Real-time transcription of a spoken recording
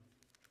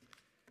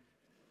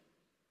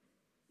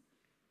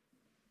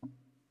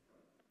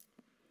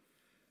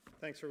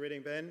Thanks for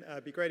reading, Ben.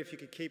 It'd be great if you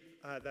could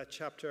keep that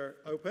chapter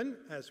open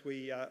as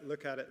we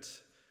look at it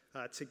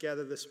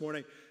together this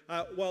morning.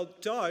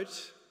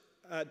 Doubt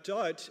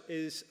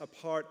is a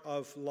part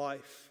of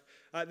life.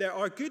 There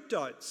are good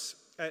doubts.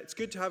 It's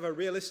good to have a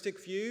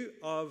realistic view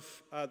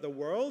of the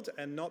world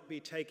and not be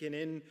taken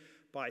in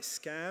by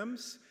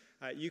scams.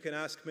 You can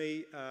ask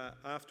me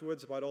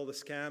afterwards about all the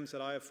scams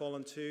that I have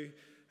fallen to,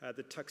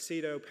 the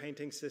tuxedo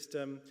painting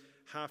system,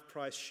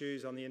 half-price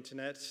shoes on the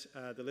internet,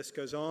 the list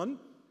goes on.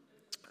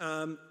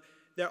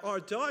 There are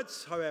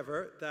doubts,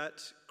 however,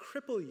 that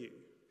cripple you,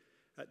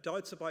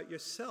 doubts about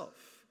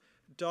yourself,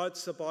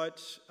 doubts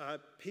about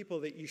people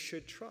that you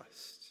should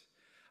trust.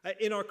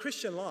 In our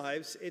Christian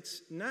lives,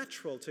 it's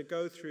natural to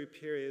go through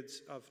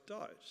periods of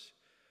doubt,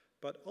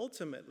 but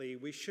ultimately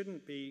we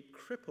shouldn't be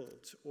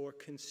crippled or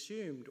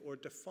consumed or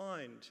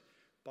defined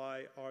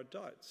by our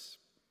doubts.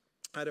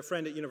 I had a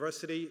friend at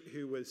university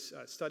who was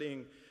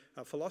studying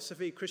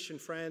philosophy, Christian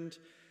friend,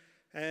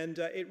 and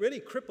it really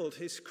crippled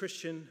his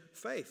Christian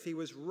faith. He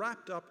was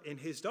wrapped up in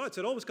his doubts.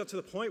 It almost got to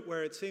the point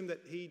where it seemed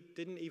that he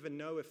didn't even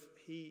know if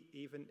he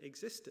even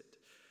existed.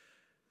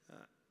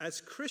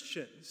 As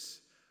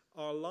Christians,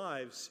 our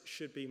lives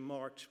should be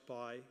marked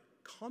by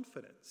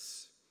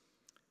confidence.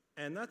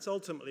 And that's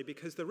ultimately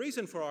because the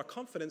reason for our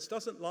confidence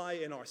doesn't lie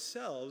in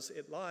ourselves,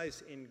 it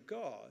lies in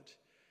God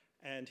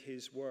and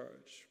His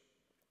Word.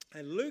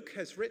 And Luke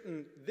has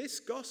written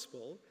this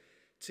gospel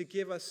to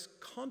give us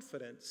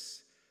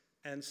confidence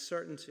and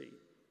certainty.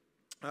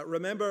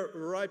 Remember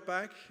right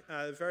back,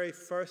 the very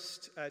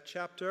first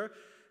chapter,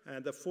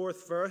 the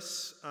fourth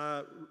verse,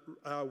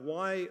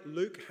 why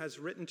Luke has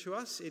written to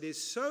us. It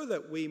is so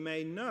that we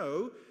may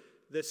know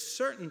the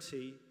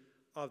certainty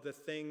of the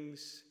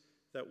things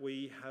that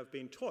we have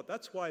been taught.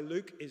 That's why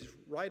Luke is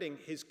writing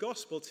his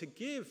gospel, to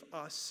give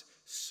us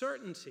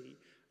certainty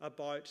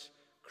about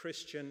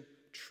Christian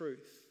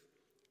truth.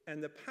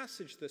 And the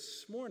passage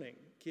this morning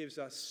gives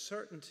us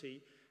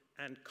certainty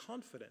and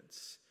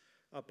confidence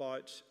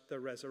about the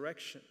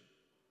resurrection.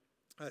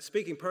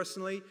 Speaking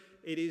personally,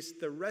 it is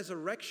the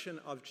resurrection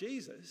of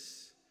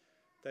Jesus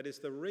that is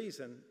the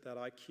reason that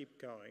I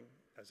keep going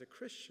as a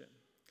Christian.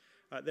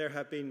 There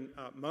have been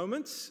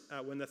moments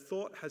when the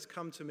thought has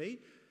come to me,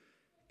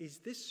 is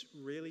this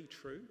really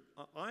true?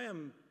 I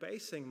am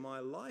basing my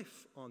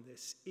life on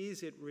this.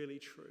 Is it really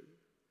true?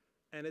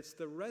 And it's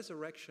the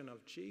resurrection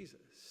of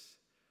Jesus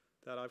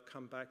that I've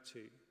come back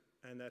to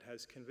and that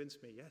has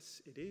convinced me, yes,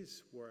 it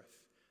is worth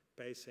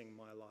basing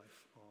my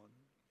life on.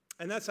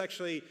 And that's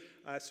actually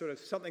sort of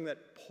something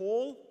that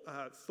Paul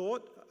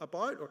thought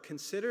about or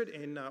considered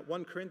in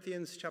 1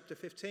 Corinthians chapter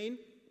 15.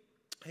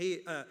 He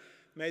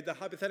made the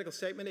hypothetical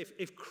statement,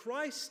 if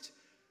Christ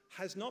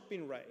has not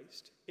been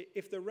raised,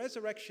 if the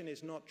resurrection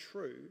is not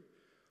true,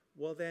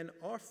 well then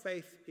our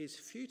faith is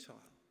futile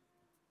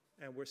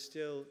and we're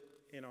still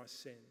in our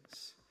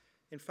sins.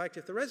 In fact,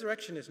 if the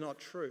resurrection is not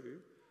true,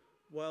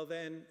 well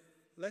then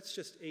let's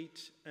just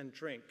eat and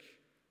drink,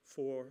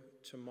 for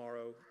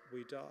tomorrow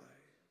we die.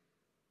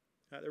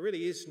 There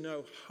really is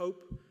no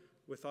hope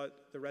without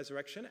the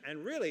resurrection,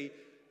 and really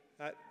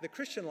the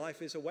Christian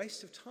life is a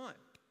waste of time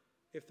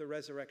if the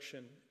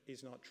resurrection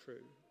is not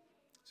true.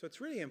 So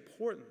it's really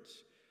important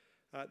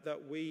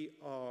that we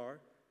are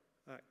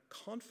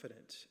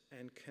confident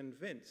and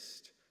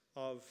convinced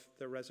of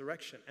the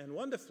resurrection. And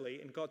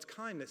wonderfully, in God's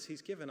kindness,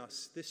 He's given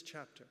us this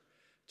chapter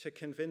to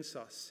convince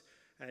us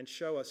and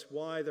show us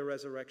why the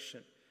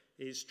resurrection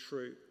is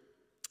true.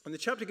 And the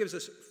chapter gives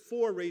us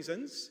 4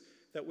 reasons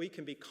that we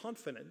can be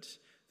confident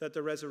that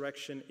the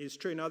resurrection is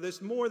true. Now,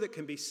 there's more that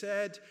can be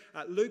said.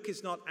 Luke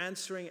is not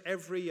answering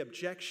every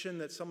objection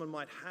that someone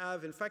might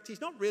have. In fact,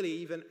 he's not really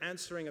even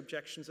answering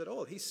objections at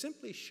all. He's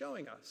simply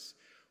showing us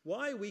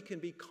why we can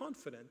be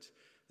confident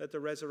that the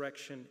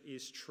resurrection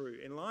is true,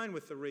 in line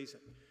with the reason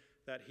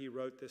that he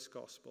wrote this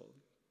gospel.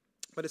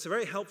 But it's a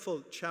very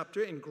helpful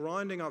chapter in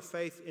grounding our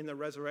faith in the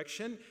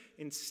resurrection,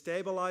 in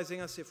stabilizing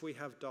us if we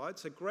have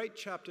doubts. A great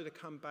chapter to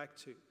come back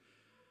to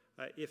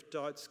if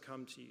doubts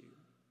come to you.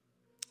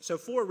 So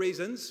 4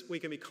 reasons we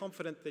can be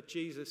confident that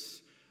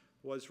Jesus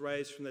was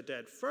raised from the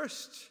dead.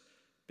 First,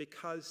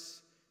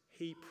 because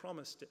he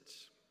promised it.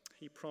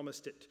 He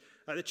promised it.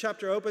 The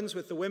chapter opens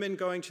with the women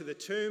going to the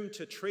tomb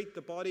to treat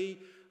the body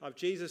of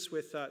Jesus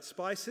with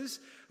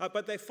spices,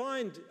 but they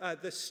find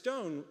the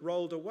stone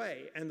rolled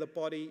away and the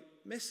body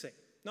missing.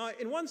 Now,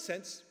 in one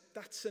sense,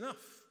 that's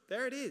enough.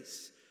 There it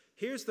is.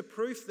 Here's the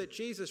proof that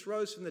Jesus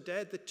rose from the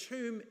dead. The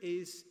tomb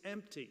is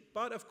empty.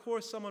 But, of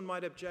course, someone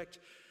might object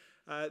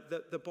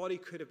that the body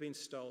could have been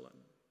stolen.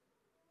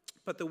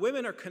 But the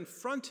women are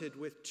confronted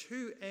with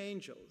 2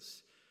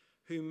 angels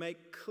who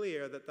make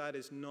clear that that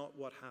is not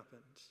what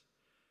happened.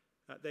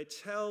 They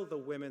tell the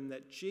women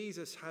that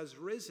Jesus has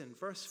risen.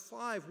 Verse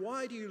 5,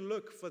 why do you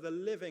look for the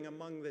living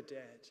among the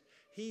dead?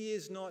 He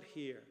is not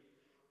here.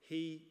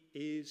 He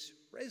is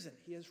risen.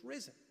 He has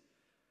risen.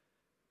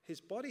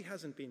 His body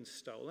hasn't been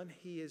stolen.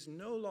 He is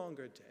no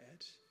longer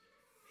dead.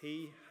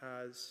 He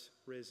has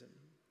risen.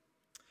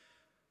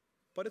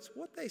 But it's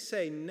what they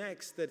say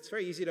next that's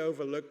very easy to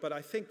overlook, but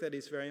I think that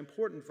is very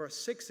important. Verse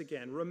 6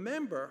 again.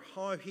 Remember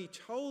how he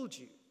told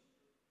you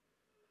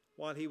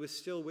while he was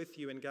still with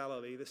you in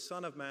Galilee, the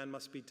Son of Man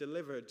must be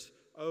delivered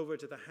over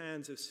to the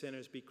hands of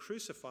sinners, be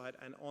crucified,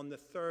 and on the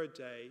third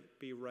day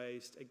be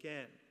raised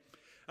again.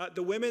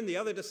 The women, the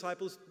other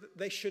disciples,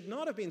 they should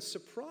not have been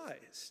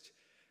surprised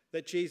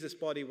that Jesus'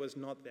 body was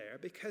not there,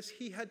 because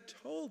he had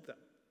told them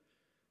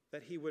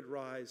that he would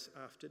rise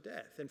after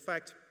death. In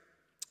fact,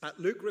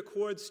 Luke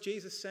records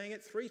Jesus saying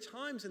it 3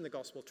 times in the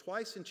gospel,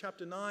 twice in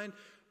chapter 9,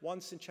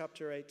 once in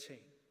chapter 18.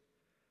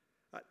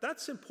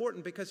 That's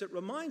important because it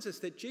reminds us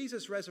that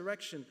Jesus'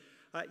 resurrection,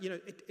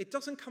 it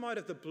doesn't come out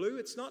of the blue.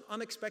 It's not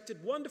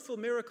unexpected, wonderful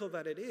miracle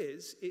that it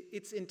is.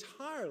 It's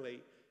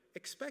entirely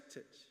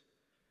expected.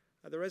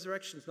 The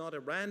resurrection is not a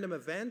random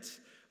event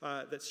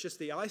that's just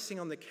the icing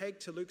on the cake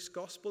to Luke's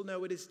gospel.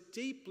 No, it is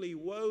deeply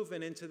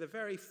woven into the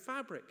very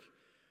fabric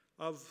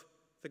of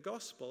the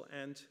gospel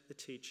and the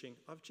teaching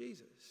of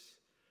Jesus.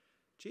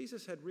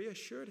 Jesus had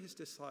reassured his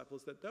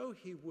disciples that though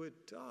he would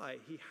die,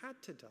 he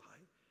had to die,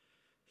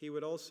 he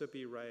would also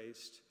be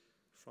raised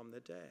from the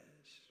dead.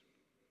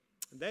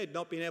 They had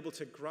not been able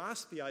to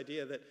grasp the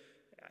idea that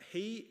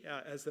he,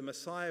 as the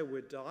Messiah,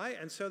 would die,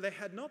 and so they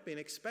had not been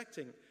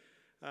expecting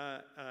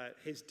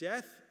his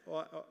death,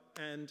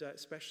 and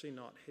especially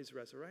not his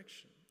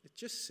resurrection. It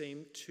just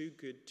seemed too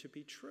good to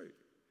be true.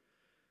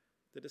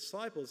 The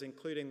disciples,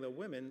 including the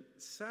women,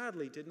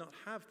 sadly did not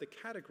have the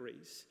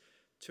categories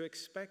to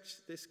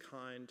expect this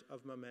kind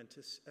of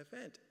momentous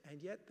event,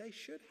 and yet they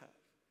should have,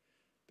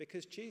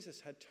 because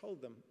Jesus had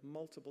told them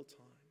multiple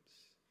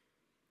times.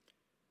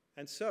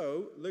 And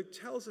so Luke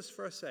tells us,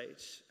 verse 8,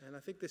 and I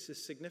think this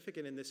is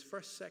significant in this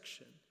first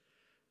section,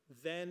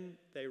 then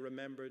they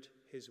remembered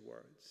his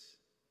words.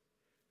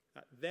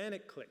 Then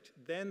it clicked.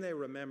 Then they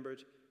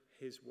remembered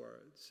his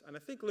words. And I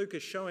think Luke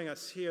is showing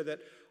us here that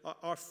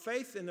our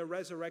faith in the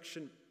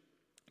resurrection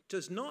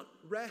does not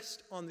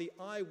rest on the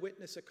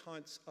eyewitness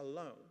accounts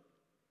alone.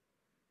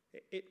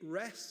 It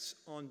rests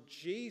on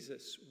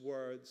Jesus'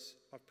 words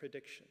of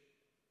prediction.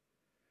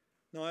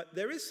 Now,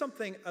 there is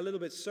something a little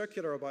bit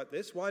circular about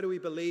this. Why do we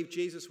believe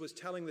Jesus was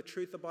telling the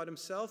truth about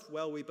himself?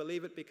 Well, we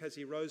believe it because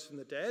he rose from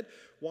the dead.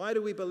 Why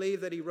do we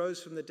believe that he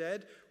rose from the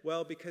dead?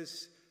 Well,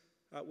 because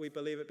we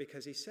believe it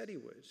because he said he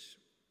would.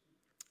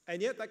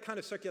 And yet that kind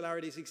of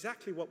circularity is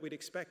exactly what we'd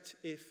expect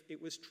if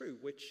it was true,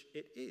 which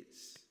it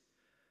is.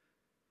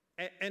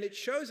 And it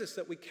shows us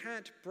that we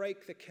can't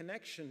break the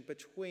connection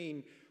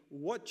between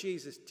what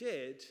Jesus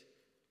did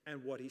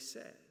and what he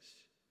said.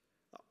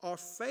 Our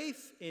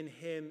faith in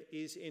him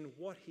is in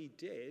what he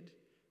did,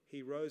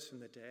 he rose from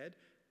the dead,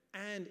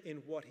 and in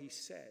what he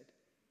said,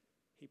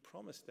 he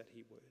promised that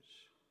he would.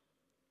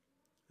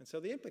 And so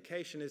the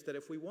implication is that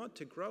if we want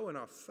to grow in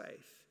our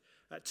faith,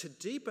 to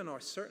deepen our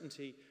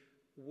certainty,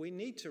 we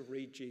need to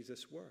read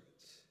Jesus'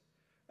 words.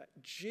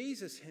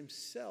 Jesus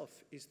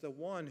himself is the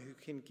one who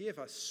can give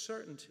us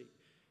certainty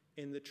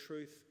in the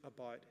truth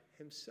about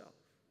himself.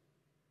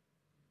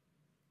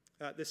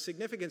 The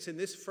significance in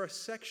this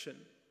first section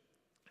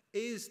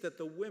is that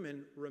the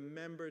women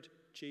remembered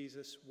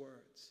Jesus'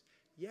 words.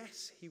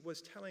 Yes, he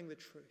was telling the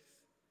truth.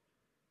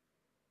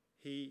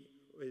 He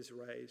is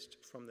raised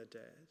from the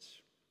dead.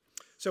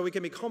 So we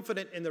can be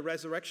confident in the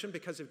resurrection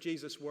because of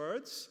Jesus'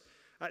 words.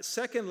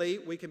 Secondly,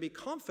 we can be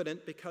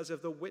confident because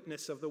of the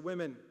witness of the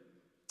women.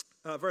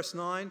 Verse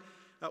 9,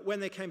 when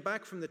they came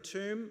back from the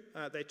tomb,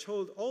 they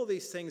told all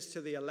these things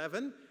to the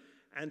 11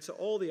 and to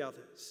all the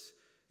others.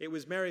 It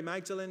was Mary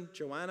Magdalene,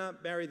 Joanna,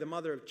 Mary the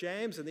mother of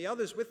James, and the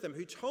others with them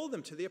who told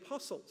them to the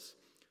apostles.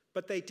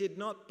 But they did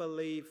not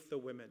believe the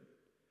women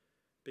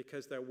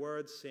because their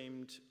words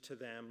seemed to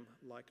them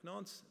like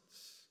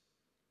nonsense.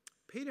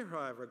 Peter,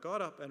 however,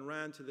 got up and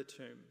ran to the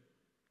tomb.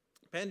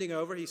 Bending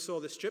over, he saw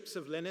the strips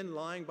of linen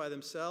lying by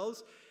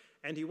themselves,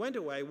 and he went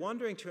away,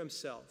 wondering to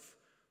himself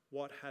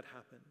what had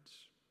happened.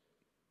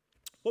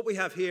 What we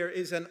have here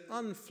is an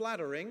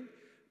unflattering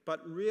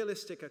but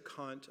realistic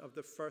account of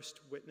the first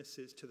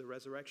witnesses to the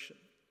resurrection.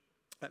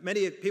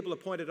 Many people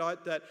have pointed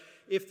out that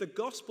if the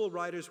gospel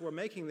writers were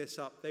making this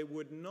up, they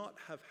would not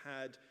have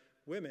had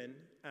women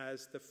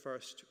as the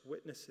first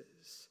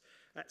witnesses.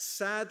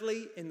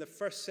 Sadly, in the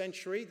first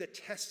century, the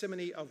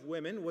testimony of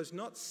women was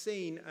not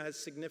seen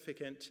as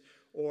significant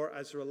or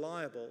as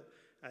reliable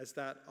as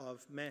that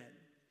of men.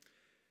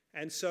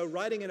 And so,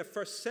 writing in a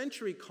first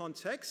century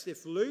context,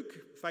 if Luke,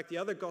 in fact the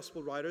other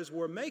gospel writers,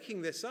 were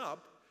making this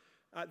up,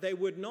 they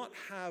would not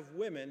have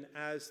women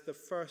as the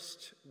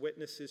first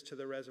witnesses to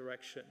the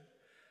resurrection.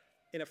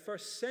 In a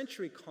first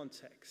century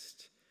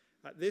context,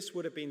 this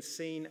would have been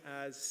seen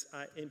as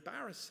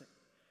embarrassing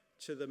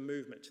to the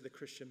movement, to the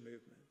Christian movement.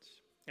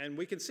 And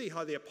we can see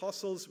how the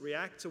apostles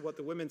react to what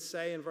the women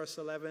say in verse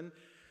 11.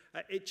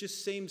 It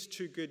just seems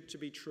too good to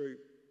be true.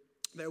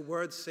 Their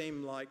words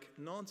seem like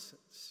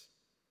nonsense.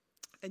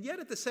 And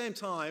yet at the same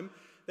time,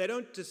 they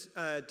don't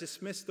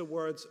dismiss the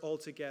words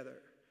altogether.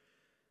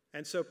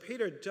 And so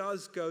Peter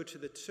does go to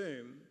the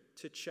tomb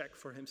to check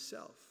for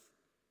himself.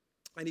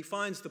 And he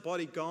finds the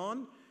body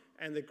gone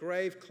and the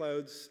grave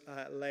clothes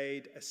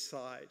laid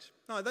aside.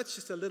 Now, that's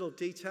just a little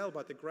detail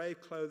about the grave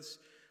clothes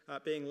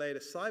being laid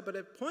aside, but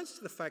it points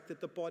to the fact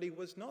that the body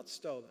was not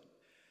stolen.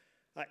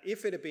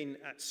 If it had been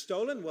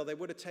stolen, well, they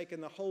would have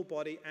taken the whole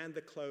body and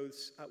the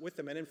clothes with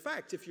them. And in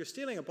fact, if you're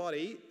stealing a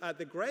body,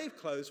 the grave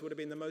clothes would have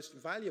been the most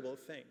valuable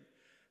thing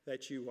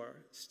that you were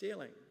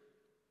stealing.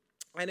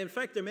 And in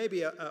fact, there may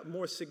be a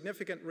more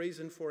significant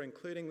reason for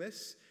including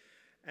this.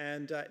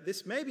 And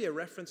this may be a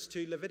reference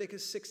to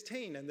Leviticus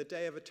 16 and the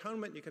Day of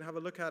Atonement. You can have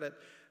a look at it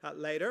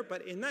later.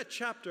 But in that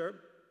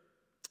chapter,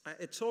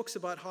 it talks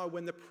about how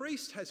when the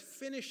priest has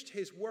finished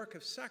his work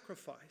of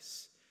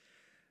sacrifice,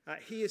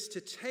 he is to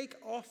take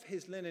off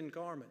his linen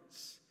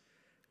garments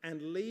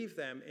and leave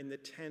them in the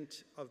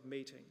tent of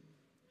meeting.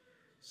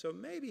 So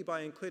maybe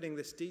by including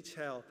this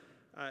detail,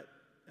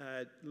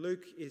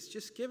 Luke is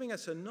just giving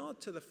us a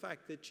nod to the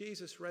fact that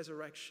Jesus'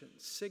 resurrection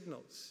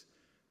signals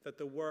that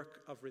the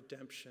work of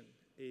redemption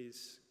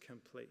is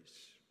complete.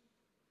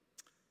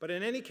 But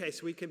in any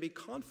case, we can be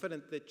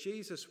confident that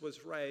Jesus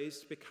was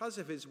raised because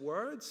of his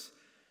words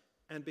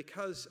and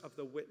because of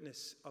the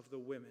witness of the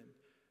women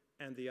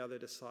and the other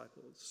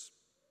disciples.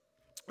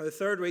 The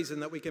third reason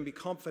that we can be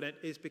confident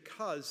is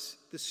because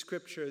the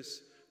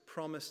scriptures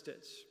promised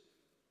it.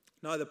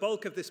 Now, the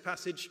bulk of this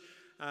passage,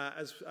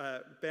 as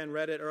Ben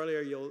read it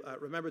earlier, you'll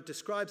remember,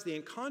 describes the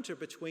encounter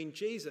between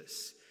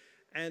Jesus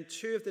and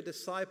two of the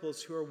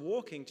disciples who are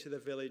walking to the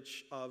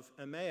village of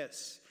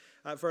Emmaus.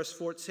 Verse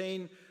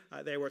 14,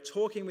 they were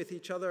talking with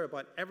each other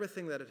about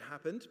everything that had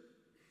happened.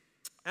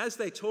 As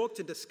they talked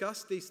and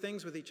discussed these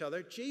things with each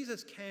other,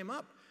 Jesus came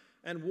up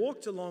and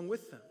walked along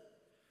with them,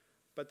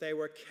 but they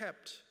were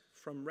kept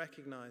from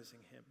recognizing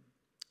him.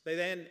 They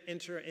then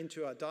enter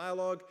into a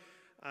dialogue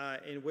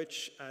in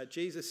which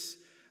Jesus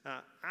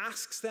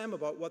asks them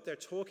about what they're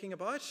talking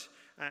about,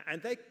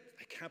 and they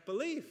can't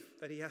believe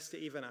that he has to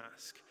even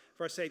ask.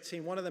 Verse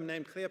 18, one of them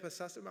named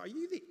Cleopas asked him, "Are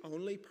you the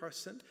only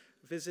person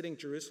visiting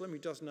Jerusalem who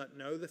does not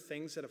know the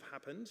things that have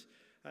happened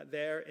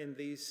there in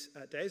these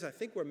days?" I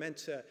think we're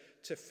meant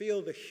to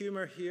feel the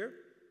humor here.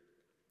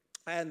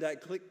 And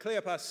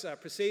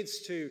Cleopas proceeds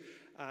to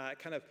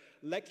kind of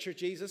lecture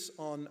Jesus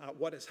on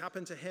what has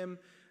happened to him.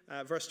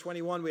 Verse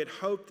 21, we had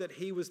hoped that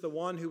he was the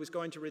one who was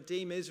going to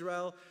redeem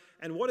Israel.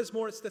 And what is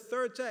more, it's the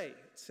third day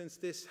since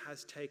this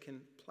has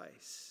taken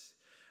place.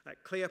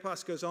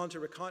 Cleopas goes on to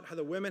recount how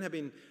the women have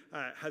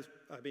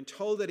been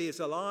told that he is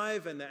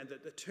alive and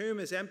that the tomb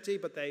is empty,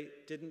 but they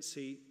didn't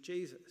see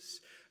Jesus.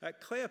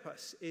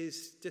 Cleopas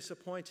is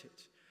disappointed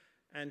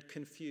and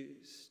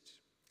confused.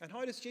 And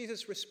how does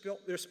Jesus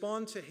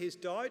respond to his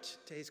doubt,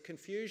 to his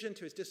confusion,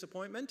 to his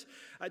disappointment?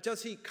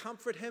 Does he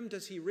comfort him?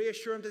 Does he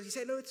reassure him? Does he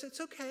say, "No, it's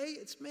okay,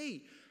 it's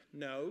me"?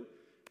 No,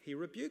 he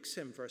rebukes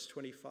him, verse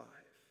 25.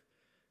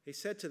 He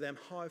said to them,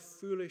 "How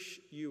foolish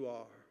you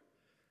are,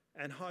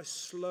 and how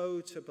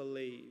slow to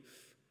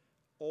believe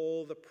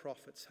all the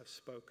prophets have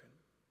spoken.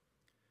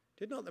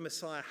 Did not the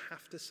Messiah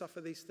have to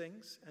suffer these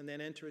things and then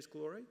enter his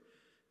glory?"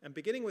 And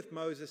beginning with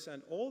Moses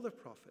and all the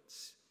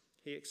prophets,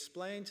 he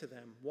explained to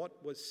them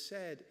what was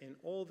said in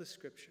all the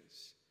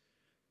scriptures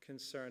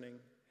concerning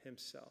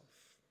himself.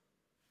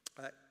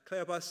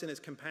 Cleopas and his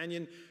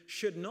companion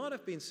should not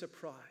have been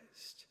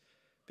surprised,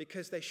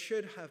 because they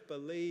should have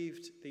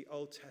believed the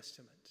Old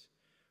Testament,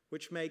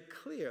 which made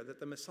clear that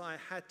the Messiah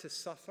had to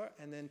suffer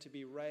and then to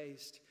be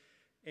raised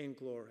in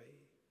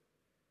glory.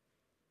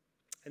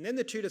 And then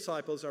the two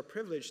disciples are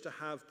privileged to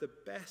have the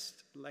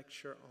best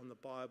lecture on the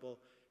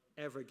Bible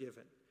ever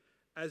given,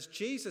 as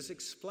Jesus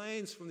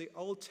explains from the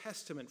Old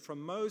Testament,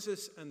 from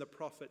Moses and the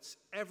prophets,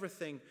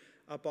 everything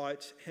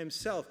about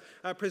himself.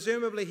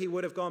 Presumably he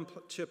would have gone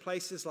to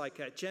places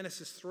like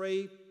Genesis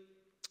 3,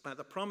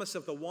 the promise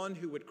of the one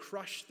who would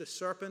crush the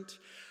serpent,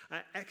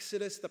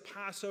 Exodus, the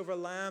Passover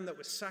lamb that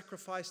was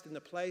sacrificed in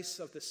the place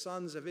of the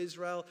sons of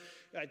Israel,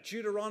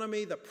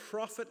 Deuteronomy, the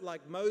prophet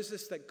like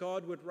Moses that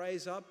God would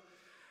raise up,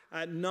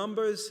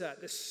 Numbers,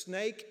 the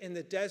snake in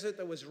the desert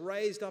that was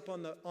raised up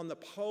on the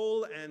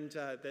pole, and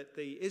that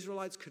the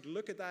Israelites could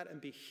look at that and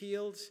be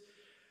healed,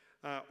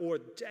 or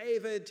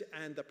David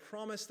and the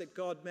promise that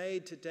God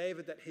made to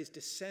David that his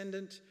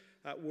descendant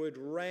would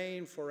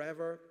reign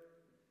forever,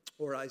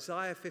 or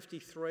Isaiah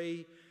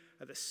 53,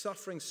 the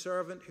suffering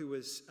servant who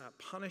was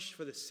punished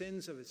for the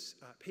sins of his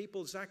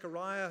people,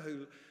 Zechariah,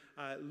 who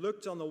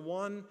looked on the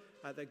one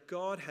that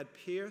God had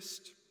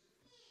pierced.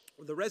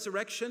 The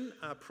resurrection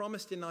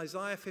promised in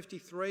Isaiah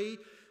 53,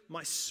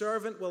 "My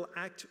servant will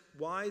act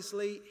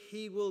wisely.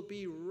 He will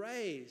be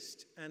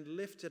raised and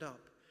lifted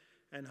up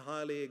and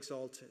highly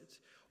exalted."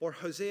 Or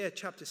Hosea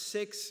chapter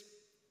 6,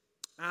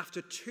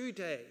 "After 2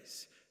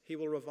 days he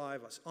will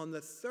revive us. On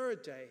the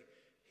third day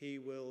he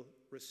will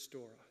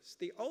restore us."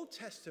 The Old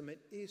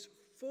Testament is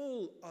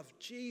full of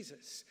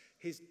Jesus,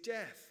 his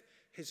death,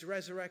 his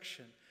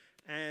resurrection,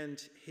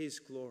 and his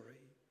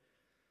glory.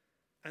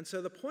 And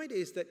so the point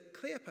is that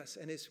Cleopas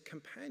and his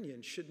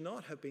companions should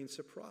not have been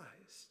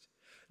surprised.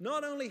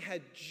 Not only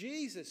had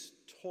Jesus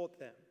taught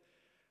them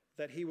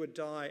that he would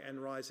die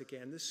and rise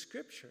again, the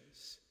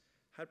scriptures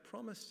had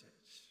promised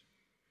it.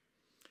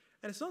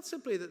 And it's not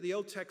simply that the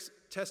Old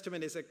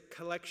Testament is a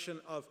collection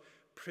of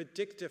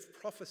predictive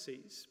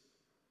prophecies.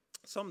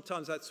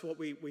 Sometimes that's what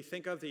we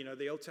think of.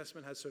 The Old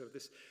Testament has sort of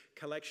this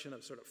collection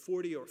of sort of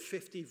 40 or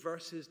 50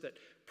 verses that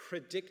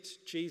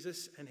predict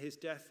Jesus and his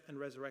death and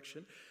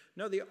resurrection.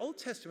 No, the Old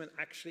Testament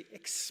actually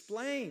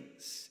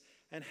explains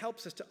and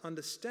helps us to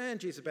understand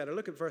Jesus better.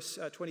 Look at verse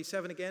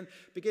 27 again.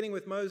 Beginning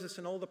with Moses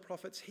and all the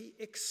prophets, he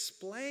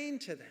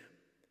explained to them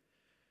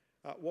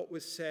what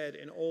was said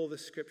in all the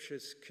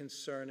scriptures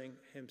concerning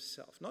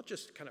himself. Not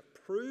just kind of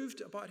proved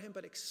about him,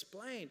 but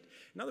explained.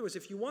 In other words,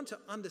 if you want to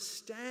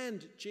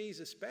understand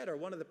Jesus better,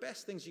 one of the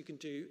best things you can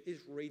do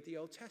is read the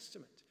Old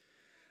Testament.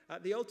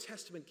 The Old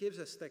Testament gives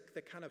us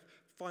the kind of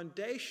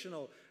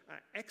foundational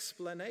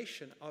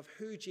explanation of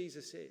who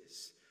Jesus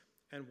is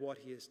and what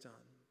he has done.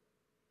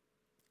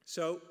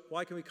 So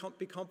why can we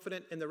be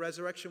confident in the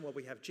resurrection? Well,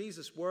 we have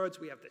Jesus' words,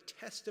 we have the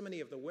testimony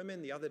of the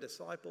women, the other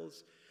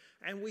disciples,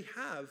 and we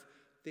have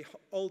the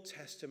Old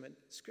Testament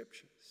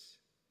scriptures.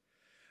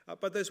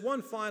 But there's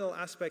one final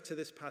aspect to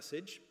this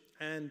passage,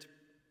 and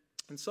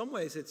in some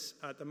ways it's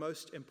the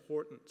most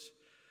important.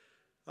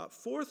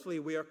 Fourthly,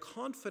 we are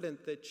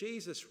confident that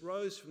Jesus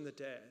rose from the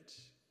dead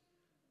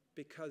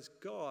because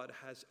God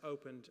has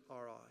opened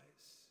our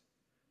eyes.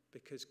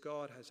 Because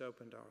God has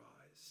opened our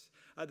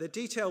eyes. The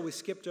detail we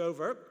skipped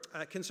over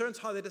concerns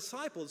how the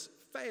disciples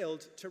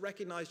failed to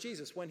recognize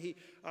Jesus. When he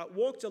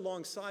walked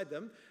alongside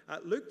them,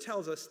 Luke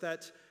tells us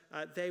that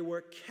they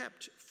were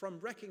kept from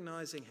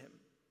recognizing him.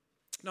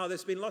 Now,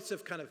 there's been lots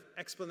of kind of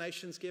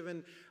explanations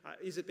given.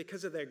 Is it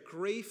because of their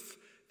grief?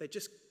 They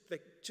just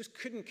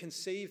couldn't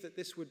conceive that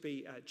this would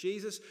be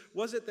Jesus.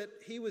 Was it that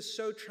he was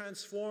so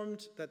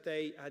transformed that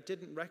they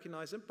didn't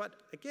recognize him? But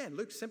again,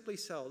 Luke simply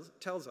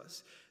tells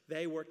us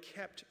they were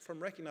kept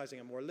from recognizing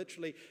him, or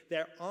literally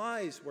their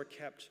eyes were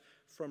kept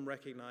from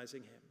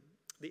recognizing him.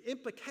 The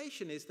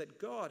implication is that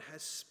God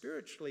has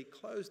spiritually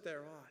closed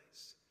their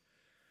eyes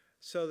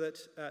so that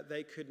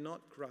they could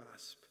not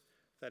grasp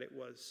that it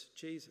was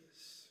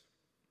Jesus.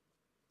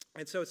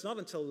 And so it's not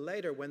until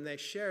later when they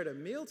shared a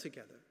meal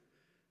together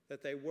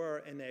that they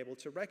were enabled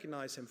to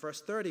recognize him.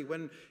 Verse 30,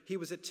 when he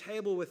was at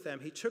table with them,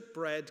 he took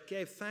bread,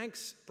 gave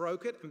thanks,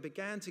 broke it, and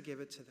began to give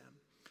it to them.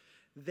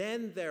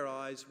 Then their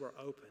eyes were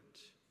opened,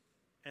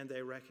 and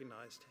they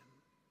recognized him,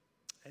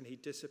 and he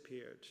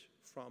disappeared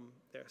from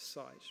their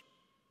sight.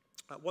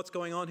 What's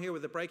going on here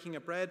with the breaking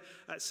of bread?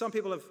 Some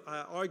people have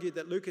argued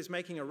that Luke is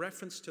making a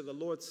reference to the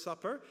Lord's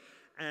Supper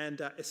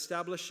and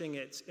establishing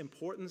its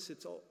importance.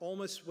 It's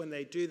almost when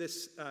they do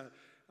this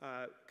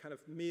kind of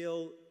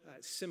meal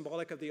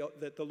symbolic of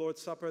the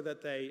Lord's Supper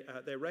that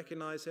they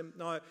recognize him.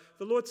 Now,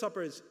 the Lord's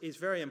Supper is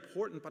very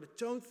important, but I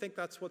don't think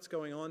that's what's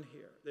going on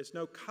here. There's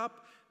no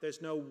cup,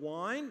 there's no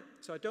wine,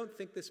 so I don't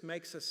think this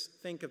makes us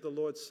think of the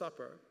Lord's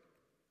Supper.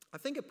 I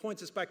think it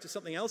points us back to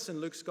something else in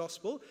Luke's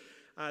Gospel,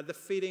 the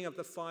feeding of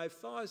the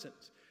 5,000.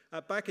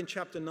 Back in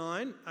chapter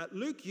 9,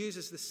 Luke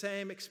uses the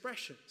same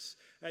expressions.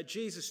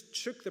 Jesus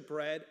took the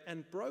bread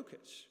and broke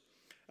it.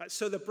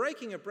 So the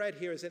breaking of bread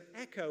here is an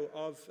echo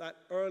of that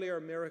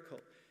earlier miracle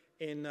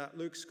in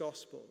Luke's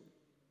Gospel.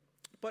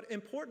 But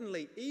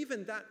importantly,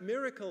 even that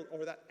miracle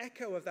or that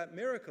echo of that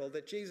miracle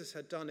that Jesus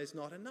had done is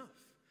not enough.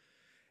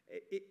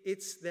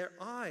 It's their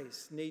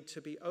eyes need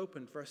to be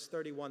opened. Verse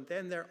 31,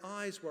 then their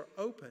eyes were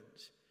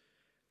opened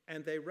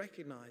and they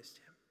recognized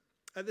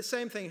him. The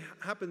same thing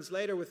happens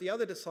later with the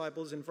other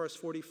disciples in verse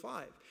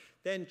 45.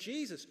 Then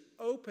Jesus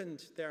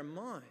opened their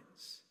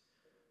minds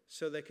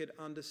so they could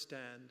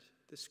understand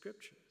the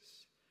scriptures.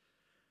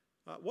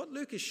 What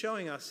Luke is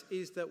showing us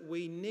is that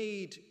we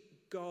need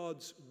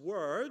God's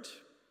word,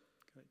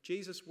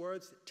 Jesus'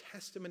 words, the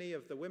testimony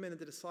of the women and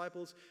the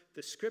disciples,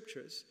 the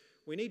scriptures.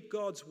 We need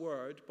God's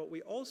word, but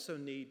we also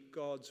need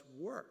God's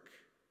work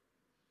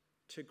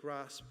to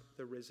grasp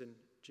the risen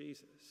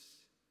Jesus.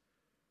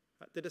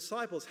 The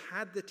disciples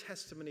had the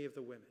testimony of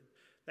the women.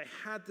 They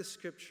had the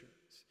scriptures.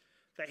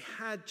 They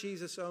had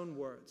Jesus' own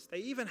words. They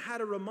even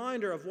had a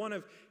reminder of one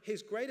of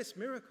his greatest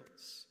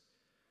miracles.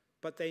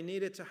 But they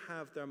needed to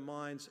have their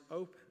minds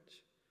opened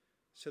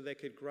so they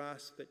could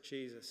grasp that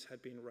Jesus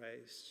had been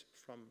raised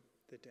from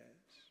the dead.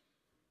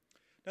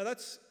 Now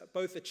that's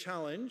both a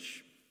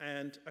challenge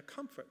and a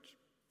comfort.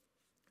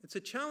 It's a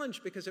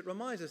challenge because it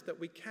reminds us that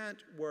we can't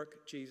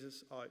work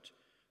Jesus out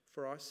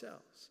for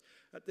ourselves.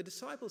 The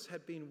disciples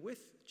had been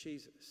with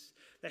Jesus.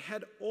 They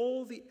had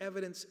all the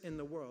evidence in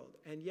the world,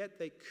 and yet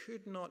they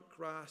could not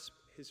grasp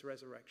his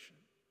resurrection.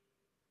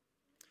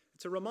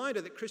 It's a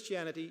reminder that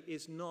Christianity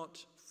is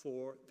not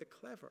for the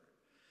clever.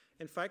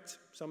 In fact,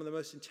 some of the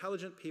most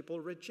intelligent people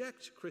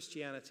reject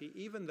Christianity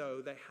even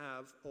though they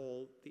have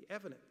all the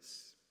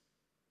evidence.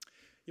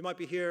 You might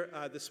be here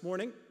this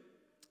morning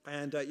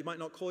and you might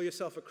not call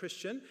yourself a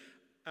Christian.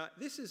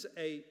 This is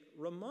a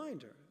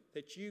reminder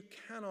that you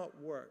cannot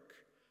work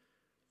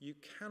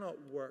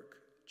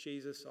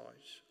Jesus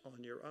out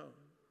on your own.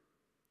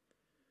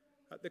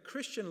 The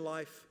Christian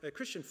life,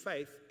 Christian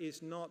faith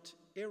is not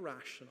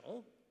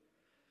irrational.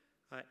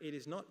 It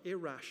is not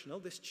irrational.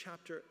 This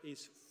chapter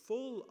is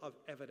full of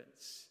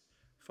evidence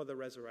for the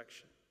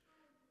resurrection.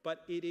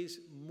 but it is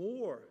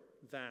more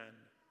than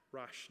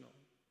rational.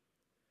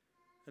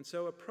 And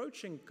so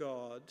approaching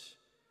God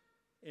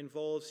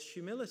involves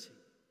humility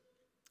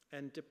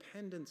and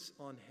dependence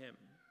on him.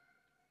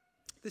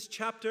 This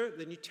chapter,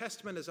 the New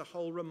Testament as a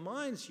whole,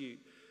 reminds you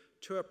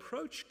to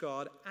approach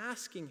God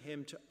asking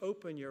him to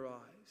open your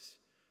eyes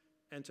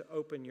and to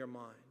open your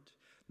mind.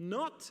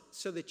 Not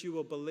so that you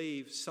will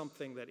believe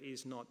something that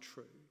is not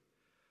true,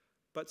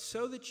 but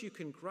so that you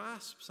can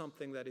grasp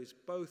something that is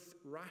both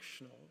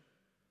rational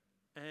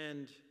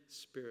and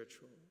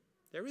spiritual.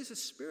 There is a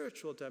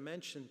spiritual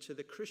dimension to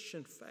the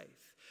Christian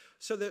faith.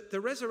 So that the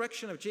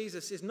resurrection of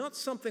Jesus is not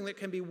something that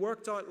can be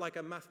worked out like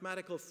a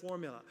mathematical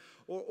formula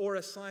or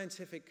a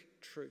scientific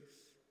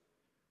truth.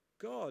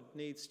 God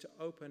needs to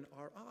open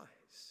our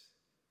eyes.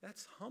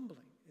 That's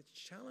humbling. It's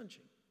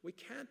challenging. We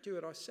can't do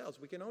it ourselves.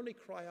 We can only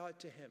cry out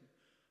to him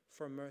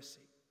for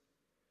mercy.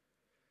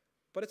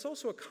 But it's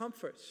also a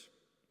comfort.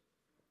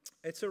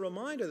 It's a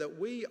reminder that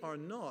we are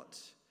not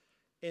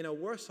in a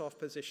worse off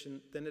position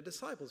than the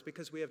disciples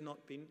because we have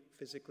not been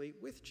physically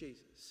with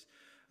Jesus.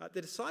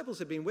 The disciples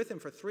had been with him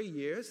for 3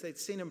 years. They'd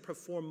seen him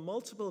perform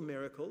multiple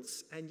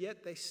miracles, and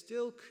yet they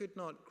still could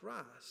not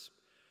grasp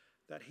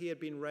that he had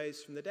been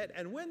raised from the dead.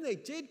 And when they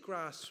did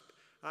grasp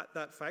at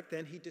that fact,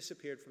 then he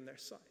disappeared from their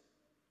sight.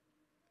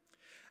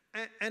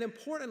 And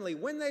importantly,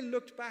 when they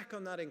looked back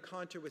on that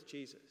encounter with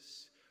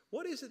Jesus,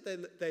 what is it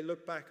they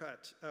look back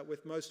at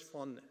with most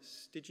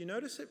fondness? Did you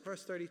notice it?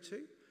 Verse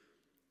 32.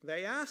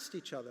 They asked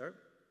each other,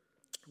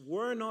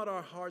 "Were not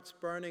our hearts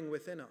burning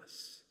within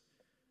us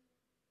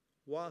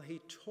while he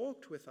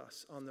talked with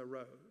us on the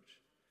road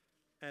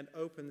and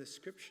opened the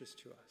scriptures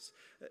to us?"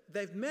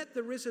 They've met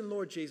the risen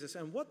Lord Jesus,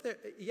 and what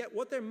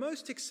they're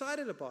most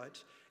excited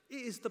about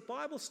is the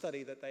Bible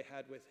study that they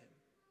had with him.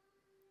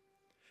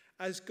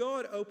 As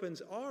God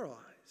opens our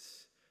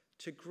eyes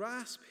to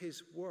grasp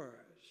his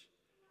word,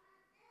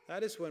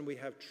 that is when we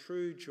have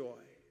true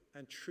joy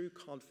and true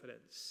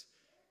confidence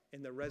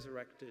in the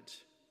resurrected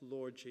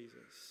Lord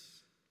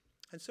Jesus.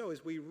 And so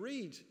as we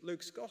read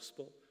Luke's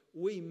gospel,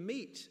 we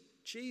meet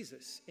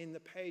Jesus in the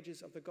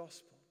pages of the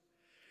gospel.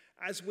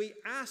 As we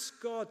ask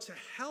God to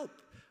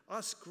help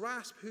us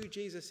grasp who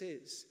Jesus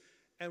is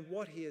and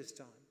what he has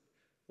done,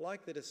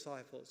 like the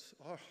disciples,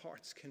 our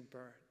hearts can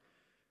burn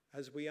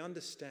as we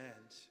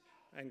understand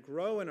and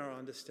grow in our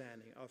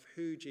understanding of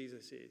who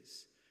Jesus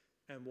is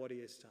and what he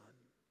has done.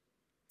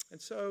 And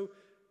so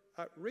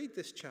read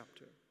this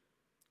chapter.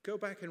 Go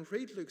back and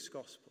read Luke's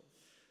gospel.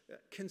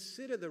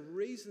 Consider the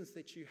reasons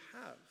that you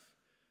have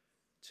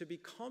to be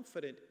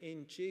confident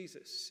in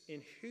Jesus,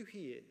 in who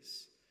he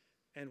is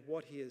and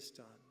what he has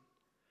done.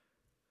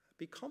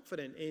 Be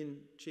confident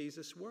in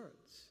Jesus'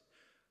 words.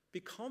 Be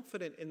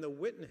confident in the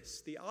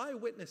witness, the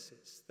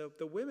eyewitnesses,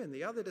 the women,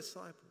 the other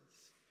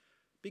disciples.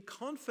 Be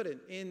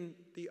confident in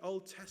the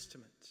Old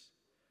Testament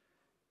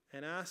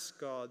and ask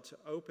God to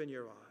open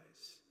your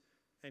eyes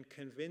and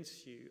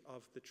convince you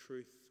of the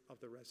truth of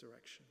the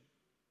resurrection.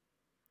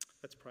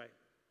 Let's pray.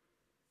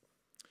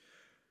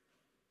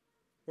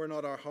 Were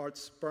not our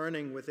hearts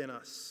burning within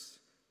us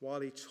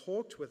while he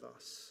talked with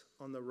us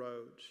on the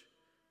road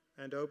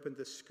and opened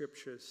the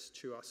scriptures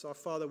to us? Our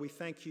Father, we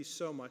thank you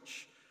so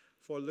much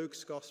for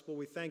Luke's gospel.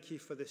 We thank you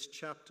for this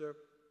chapter.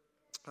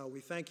 We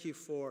thank you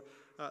for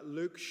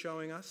Luke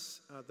showing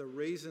us the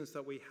reasons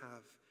that we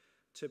have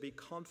to be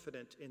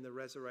confident in the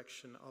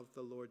resurrection of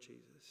the Lord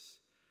Jesus.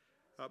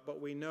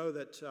 But we know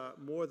that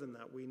more than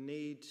that, we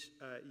need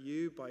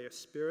you by your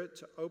Spirit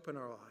to open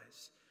our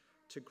eyes,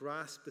 to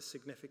grasp the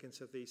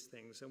significance of these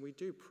things. And we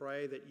do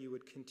pray that you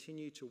would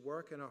continue to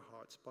work in our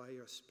hearts by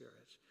your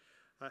Spirit.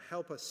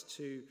 Help us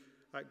to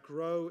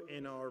grow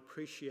in our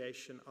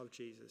appreciation of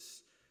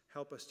Jesus.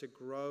 Help us to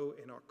grow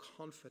in our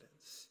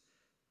confidence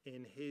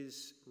in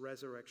his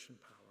resurrection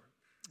power.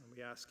 And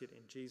we ask it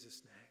in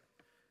Jesus'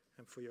 name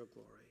and for your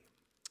glory.